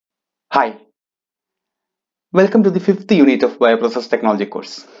Hi, welcome to the fifth unit of Bioprocess Technology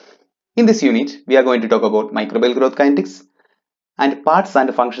course. In this unit, we are going to talk about microbial growth kinetics and parts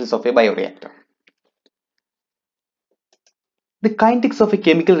and functions of a bioreactor. The kinetics of a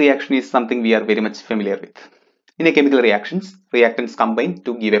chemical reaction is something we are very much familiar with. In a chemical reactions, reactants combine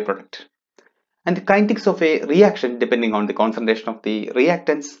to give a product. And the kinetics of a reaction depending on the concentration of the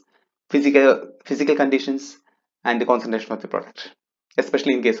reactants, physical conditions, and the concentration of the product,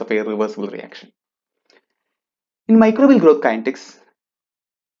 especially in case of a reversible reaction. In microbial growth kinetics,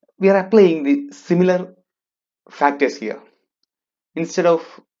 we are applying the similar factors here. Instead of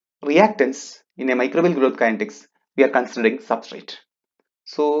reactants in a microbial growth kinetics, we are considering substrate.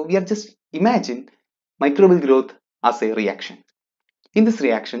 So we are just imagine microbial growth as a reaction. In this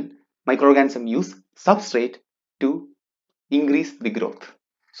reaction, microorganisms use substrate to increase the growth.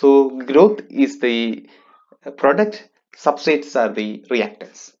 So growth is the product, substrates are the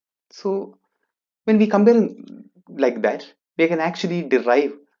reactants. So when we compare like that, we can actually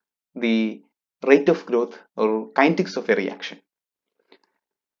derive the rate of growth or kinetics of a reaction.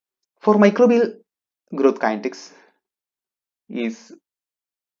 For microbial growth kinetics is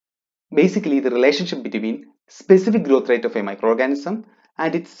basically the relationship between specific growth rate of a microorganism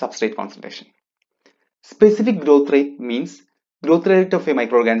and its substrate concentration. Specific growth rate means growth rate of a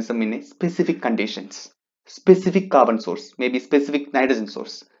microorganism in a specific conditions, specific carbon source, maybe specific nitrogen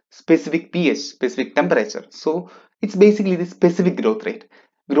source, specific pH, specific temperature. So it's basically the specific growth rate.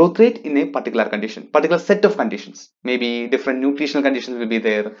 Growth rate in a particular condition, particular set of conditions. Maybe different nutritional conditions will be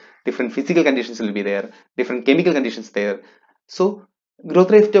there, different physical conditions will be there, different chemical conditions there. So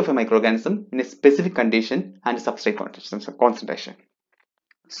growth rate of a microorganism in a specific condition and substrate concentration.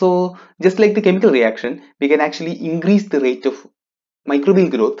 So just like the chemical reaction, we can actually increase the rate of microbial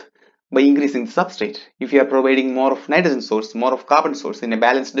growth by increasing the substrate. If you are providing more of nitrogen source, more of carbon source in a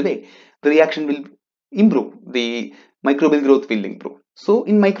balanced way, the reaction will improve. The microbial growth will improve. So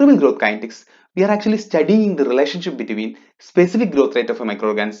in microbial growth kinetics, we are actually studying the relationship between specific growth rate of a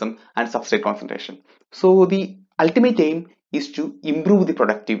microorganism and substrate concentration. So the ultimate aim is to improve the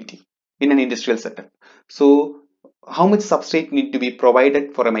productivity in an industrial setup. So how much substrate need to be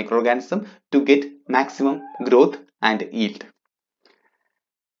provided for a microorganism to get maximum growth and yield.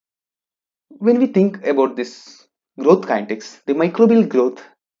 When we think about this growth kinetics, the microbial growth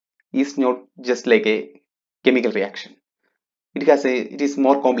is not just like a chemical reaction. It is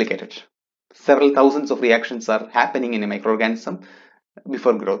more complicated. Several thousands of reactions are happening in a microorganism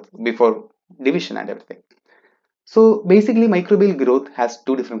before growth, before division and everything. So basically microbial growth has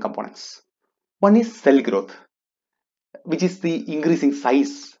two different components. One is cell growth, which is the increasing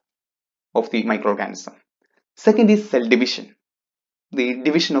size of the microorganism. Second is cell division, the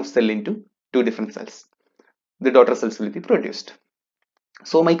division of cell into two different cells. The daughter cells will be produced.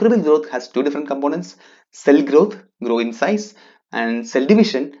 So microbial growth has two different components: cell growth, grow in size, and cell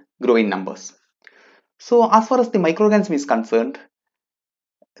division, grow in numbers. So as far as the microorganism is concerned,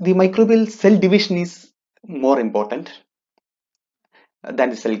 the microbial cell division is more important than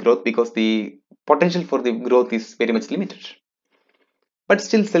the cell growth because the potential for the growth is very much limited. But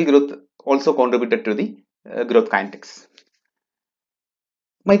still cell growth also contributed to the growth kinetics.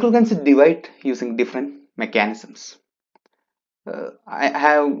 Microorganisms divide using different mechanisms. I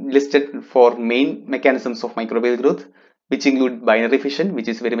have listed four main mechanisms of microbial growth, which include binary fission, which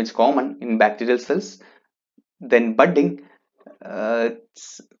is very much common in bacterial cells, then budding,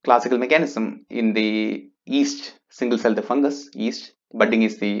 it's classical mechanism in the yeast, single cell the fungus, yeast. Budding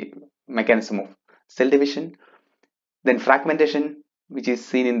is the mechanism of cell division. Then fragmentation, which is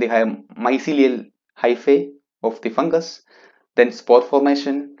seen in the mycelial hyphae of the fungus. Then spore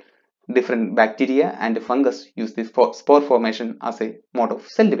formation, different bacteria and fungus use this spore formation as a mode of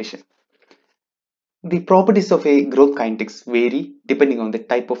cell division. The properties of a growth kinetics vary depending on the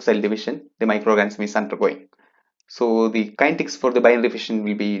type of cell division the microorganism is undergoing. So the kinetics for the binary fission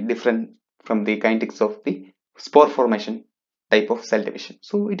will be different from the kinetics of the spore formation type of cell division.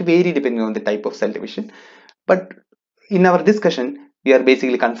 So it varies depending on the type of cell division. But in our discussion, we are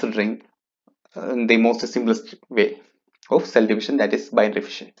basically considering the most simplest way of cell division, that is binary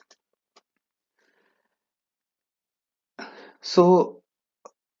fission. So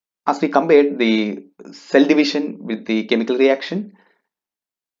as we compared the cell division with the chemical reaction,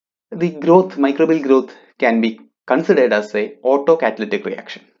 the growth, microbial growth, can be considered as a autocatalytic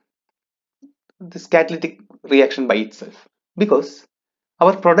reaction. This catalytic reaction by itself, because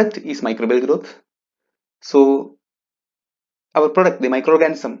our product is microbial growth. So our product, the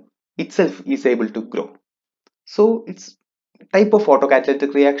microorganism itself, is able to grow. So it's type of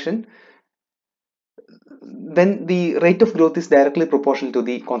autocatalytic reaction. then the rate of growth is directly proportional to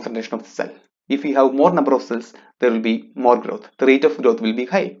the concentration of the cell. If you have more number of cells, there will be more growth. The rate of growth will be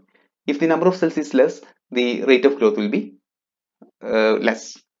high. If the number of cells is less, the rate of growth will be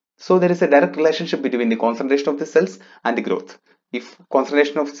less. So there is a direct relationship between the concentration of the cells and the growth. If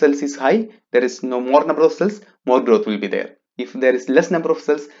concentration of cells is high, there is no more number of cells, more growth will be there. If there is less number of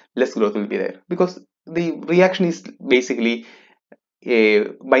cells, less growth will be there, because the reaction is basically a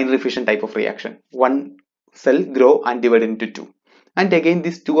binary fission type of reaction. One cell grow and divide into two, and again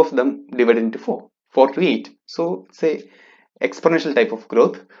these two of them divide into four to 8. So say exponential type of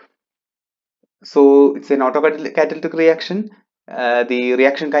growth. So it's an autocatalytic reaction. The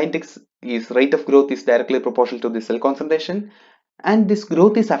reaction kinetics is rate of growth is directly proportional to the cell concentration, and this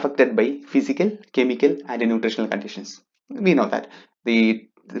growth is affected by physical, chemical, and nutritional conditions. We know that the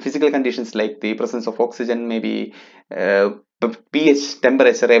physical conditions like the presence of oxygen, maybe pH,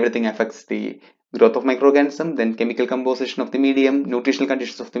 temperature, everything affects the growth of microorganism. Then chemical composition of the medium, nutritional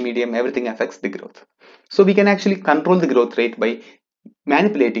conditions of the medium, everything affects the growth. So we can actually control the growth rate by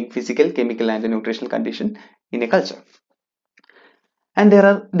manipulating physical, chemical, and nutritional condition in a culture. And there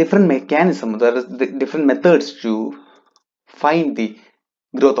are different mechanisms, there are different methods to find the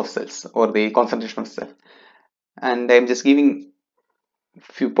growth of cells or the concentration of cell. And I'm just giving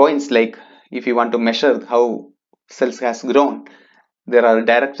few points, like if you want to measure how cells has grown, there are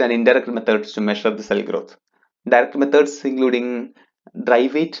direct and indirect methods to measure the cell growth. Direct methods including dry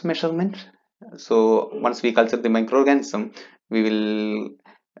weight measurement. So once we culture the microorganism, we will,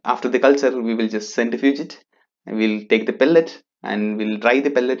 after the culture, we will just centrifuge it, and we'll take the pellet and we'll dry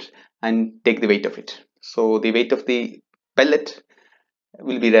the pellet and take the weight of it. So the weight of the pellet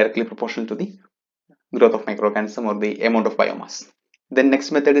will be directly proportional to the growth of microorganism or the amount of biomass. Then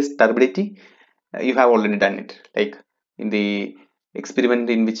next method is turbidity. You have already done it, like in the experiment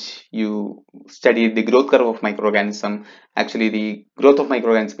in which you studied the growth curve of microorganism. Actually the growth of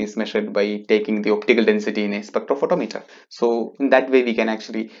microorganism is measured by taking the optical density in a spectrophotometer. So in that way we can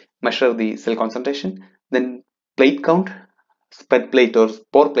actually measure the cell concentration. Then plate count, spread plate or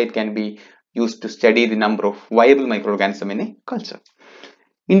spore plate can be used to study the number of viable microorganism in a culture.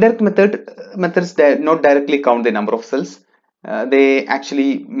 Indirect methods that not directly count the number of cells. They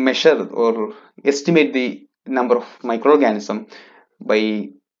actually measure or estimate the number of microorganism by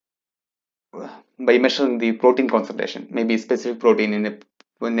measuring the protein concentration. Maybe specific protein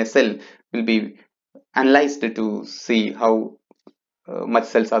in a cell will be analyzed to see how much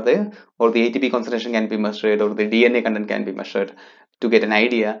cells are there, or the ATP concentration can be measured, or the DNA content can be measured to get an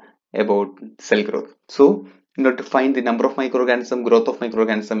idea about cell growth. So in order to find the number of microorganism, growth of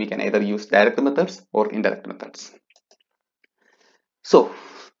microorganism, we can either use direct methods or indirect methods. So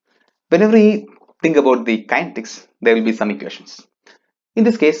whenever we think about the kinetics, there will be some equations. In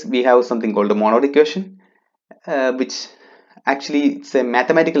this case, we have something called a Monod equation, which actually it's a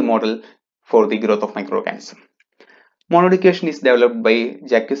mathematical model for the growth of microorganism. Monod equation is developed by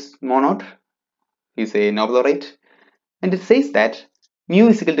Jacques Monod. He's a Nobel laureate, and it says that mu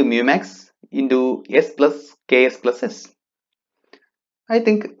is equal to mu max into S plus Ks plus S. I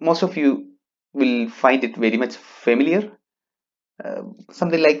think most of you will find it very much familiar.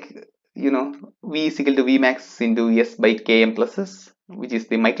 Something like, V is equal to V max into S by Km plus S, which is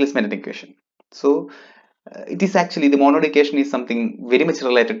the Michaelis-Menten equation. So it is actually, the Monod equation is something very much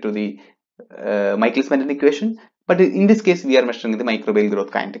related to the Michaelis-Menten equation, but in this case we are measuring the microbial growth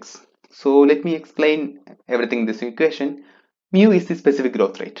kinetics. So let me explain everything in this equation. Mu is the specific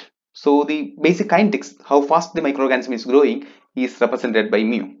growth rate. So the basic kinetics, how fast the microorganism is growing, is represented by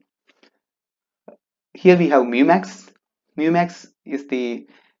mu. Here we have mu max. Mu max is the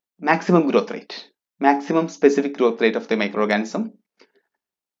maximum growth rate, maximum specific growth rate of the microorganism.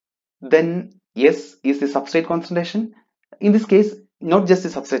 Then S is the substrate concentration. In this case, not just the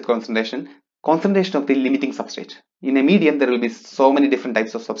substrate concentration of the limiting substrate. In a medium, there will be so many different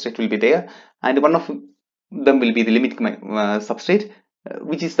types of substrate will be there, and one of them will be the limiting substrate,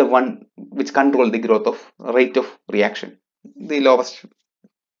 which is the one which control the growth of rate of reaction. The lowest,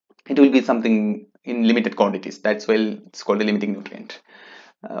 it will be something in limited quantities. That's why it's called a limiting nutrient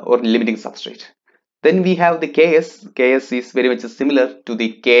or limiting substrate. Then we have the Ks. Ks is very much similar to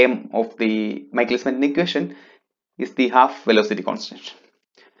the Km of the Michaelis-Menten equation, is the half velocity constant.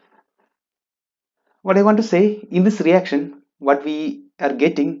 What I want to say, in this reaction, what we are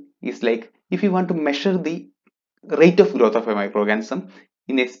getting is like, if you want to measure the rate of growth of a microorganism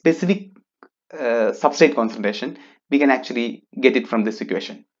in a specific substrate concentration, we can actually get it from this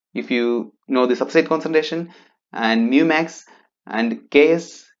equation. If you know the substrate concentration and mu max and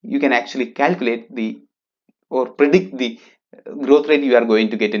Ks, you can actually calculate or predict the growth rate you are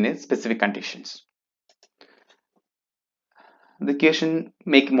going to get in a specific conditions. The equation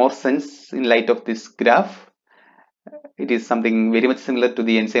make more sense in light of this graph. It is something very much similar to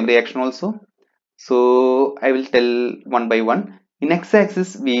the enzyme reaction also. So I will tell one by one. In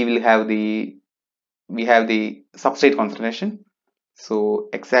x-axis we have the substrate concentration. So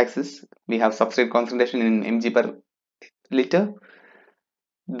x-axis we have substrate concentration in mg per liter.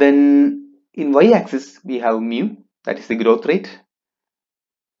 Then in y-axis we have mu, that is the growth rate.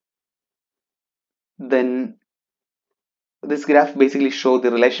 Then this graph basically shows the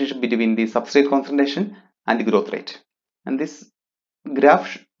relationship between the substrate concentration and the growth rate. And this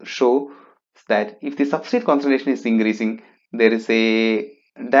graph shows that if the substrate concentration is increasing, there is a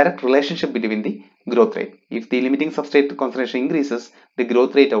direct relationship between the growth rate. If the limiting substrate concentration increases, the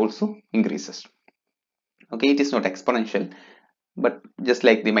growth rate also increases. Okay, it is not exponential, but just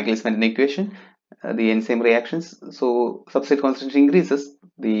like the Michaelis-Menten equation, the enzyme reactions, so substrate concentration increases,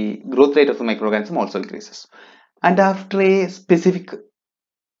 the growth rate of the microorganism also increases. And after a specific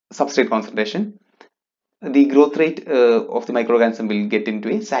substrate concentration, the growth rate of the microorganism will get into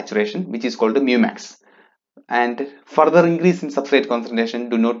a saturation, which is called mu max. And further increase in substrate concentration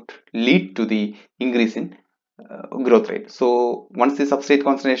do not lead to the increase in growth rate. So once the substrate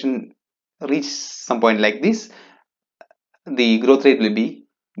concentration reaches some point like this, the growth rate will be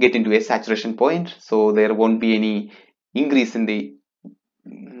get into a saturation point. So there won't be any increase in the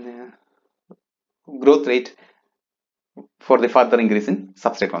growth rate for the further increase in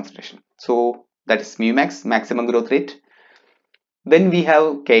substrate concentration. So that is mu max, maximum growth rate. Then we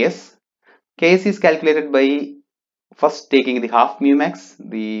have Ks. Ks is calculated by first taking the half mu max,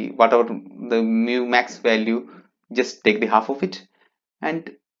 the whatever the mu max value, just take the half of it,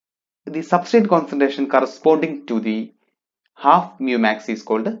 and the substrate concentration corresponding to the half mu max is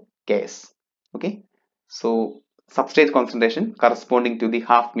called Ks. Okay, so substrate concentration corresponding to the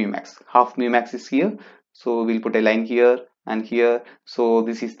half mu max. Half mu max is here, so we'll put a line here and here. So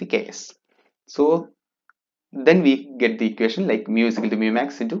this is the Ks. So then we get the equation like mu is equal to mu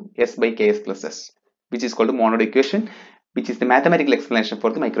max into S by Ks plus S, which is called the Monod equation, which is the mathematical explanation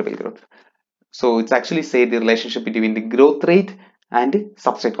for the microbial growth. So it's actually say the relationship between the growth rate and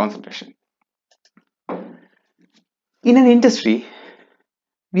substrate concentration. In an industry,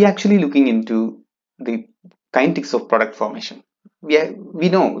 we are actually looking into the kinetics of product formation. We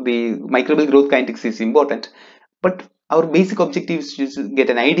know the microbial growth kinetics is important, but our basic objective is to get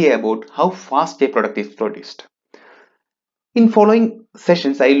an idea about how fast a product is produced. In following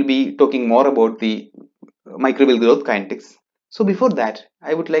sessions, I will be talking more about the microbial growth kinetics. So before that,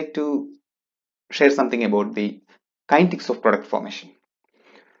 I would like to share something about the kinetics of product formation.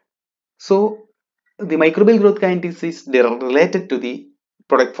 So the microbial growth kinetics is related to the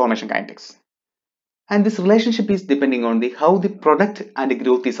product formation kinetics. And this relationship is depending on the how the product and the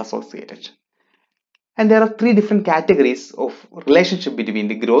growth is associated. And there are three different categories of relationship between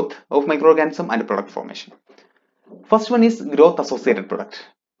the growth of microorganism and product formation. First one is growth associated product.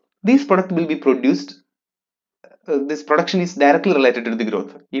 This product will be produced. This production is directly related to the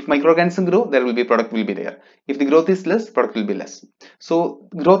growth. If microorganism grow, there will be product will be there. If the growth is less, product will be less. So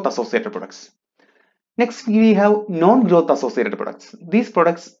growth associated products. Next, we have non-growth associated products. These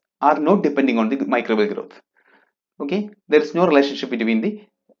products are not depending on the microbial growth. Okay, there is no relationship between the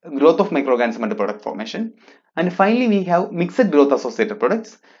growth of microorganism and the product formation. And finally, we have mixed growth associated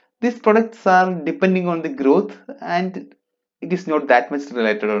products. These products are depending on the growth and it is not that much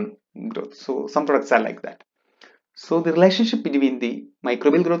related on growth. So some products are like that. So the relationship between the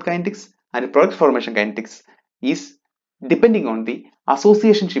microbial growth kinetics and the product formation kinetics is depending on the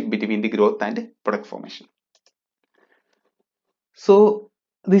associationship between the growth and product formation. So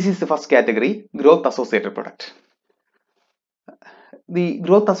this is the first category, growth associated product. The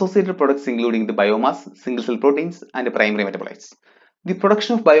growth associated products including the biomass, single cell proteins and the primary metabolites. The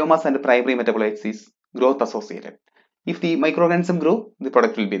production of biomass and the primary metabolites is growth associated. If the microorganism grow, the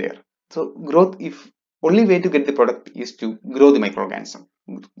product will be there. So growth, if only way to get the product is to grow the microorganism.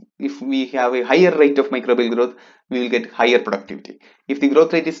 If we have a higher rate of microbial growth, we will get higher productivity. If the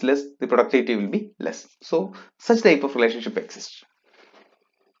growth rate is less, the productivity will be less. So such type of relationship exists.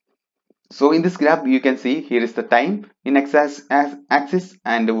 So in this graph, you can see here is the time in x-axis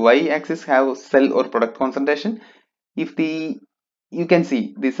and y-axis have cell or product concentration. If you can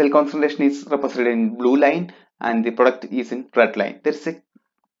see the cell concentration is represented in blue line and the product is in red line. There is a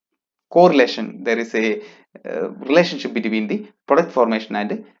correlation. There is a relationship between the product formation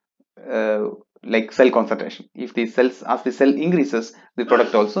and like cell concentration. If the cells, as the cell increases, the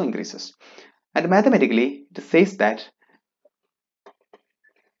product also increases. And mathematically, it says that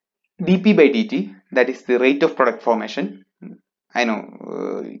dp by dt, that is the rate of product formation. I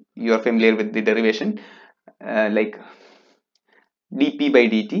know you are familiar with the derivation, like dP by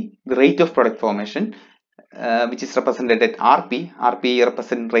dt, the rate of product formation, which is represented at Rp. Rp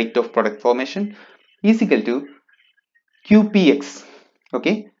represents rate of product formation, is equal to Qpx.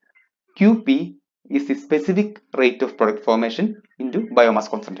 Okay, Qp is the specific rate of product formation into biomass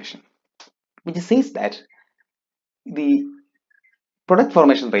concentration, which says that the product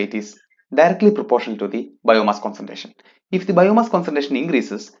formation rate is directly proportional to the biomass concentration. If the biomass concentration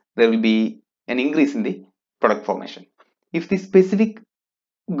increases, there will be an increase in the product formation. If the specific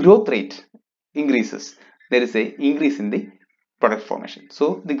growth rate increases, there is a increase in the product formation.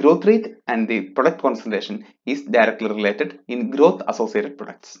 So the growth rate and the product concentration is directly related in growth associated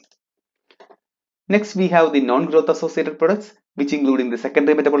products. Next, we have the non-growth associated products, which include in the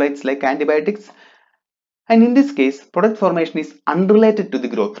secondary metabolites like antibiotics. And in this case, product formation is unrelated to the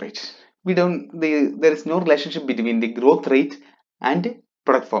growth rate. There is no relationship between the growth rate and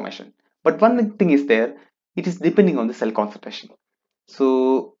product formation. But one thing is there, it is depending on the cell concentration.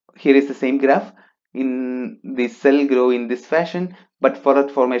 So here is the same graph. In the cell grow in this fashion, but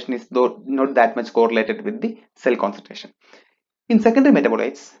product formation is not that much correlated with the cell concentration. In secondary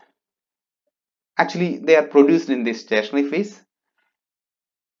metabolites, actually they are produced in the stationary phase,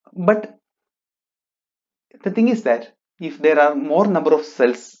 but the thing is that if there are more number of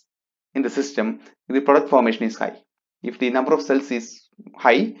cells in the system, the product formation is high. If the number of cells is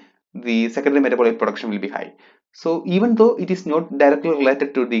high, the secondary metabolic production will be high. So even though it is not directly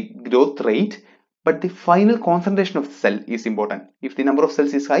related to the growth rate, but the final concentration of the cell is important. If the number of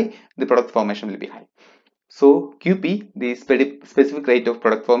cells is high, the product formation will be high. So Qp, the specific rate of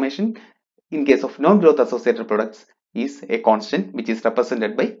product formation in case of non-growth associated products, is a constant which is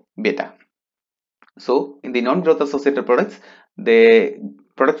represented by beta. So in the non-growth associated products, the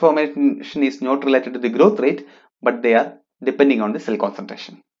product formation is not related to the growth rate, but they are depending on the cell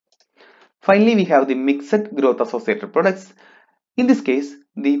concentration. Finally, we have the mixed growth associated products. In this case,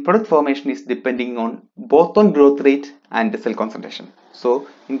 the product formation is depending on both on growth rate and the cell concentration. So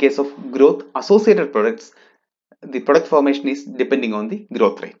in case of growth associated products, the product formation is depending on the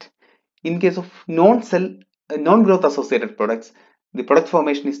growth rate. In case of non-growth associated products, the product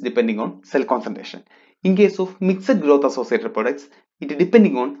formation is depending on cell concentration. In case of mixed growth associated products, it is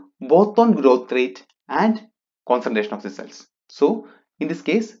depending on both on growth rate and concentration of the cells. So in this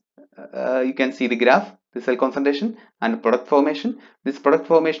case, you can see the graph, the cell concentration and product formation. This product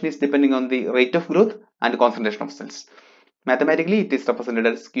formation is depending on the rate of growth and concentration of cells. Mathematically, it is represented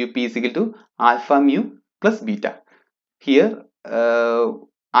as Qp is equal to alpha mu plus beta. Here,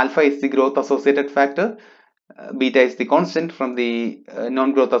 alpha is the growth associated factor, beta is the constant from the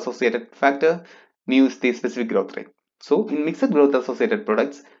non-growth associated factor, mu is the specific growth rate. So in mixed growth associated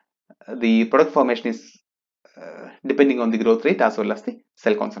products, the product formation is depending on the growth rate as well as the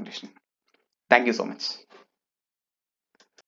cell concentration. Thank you so much.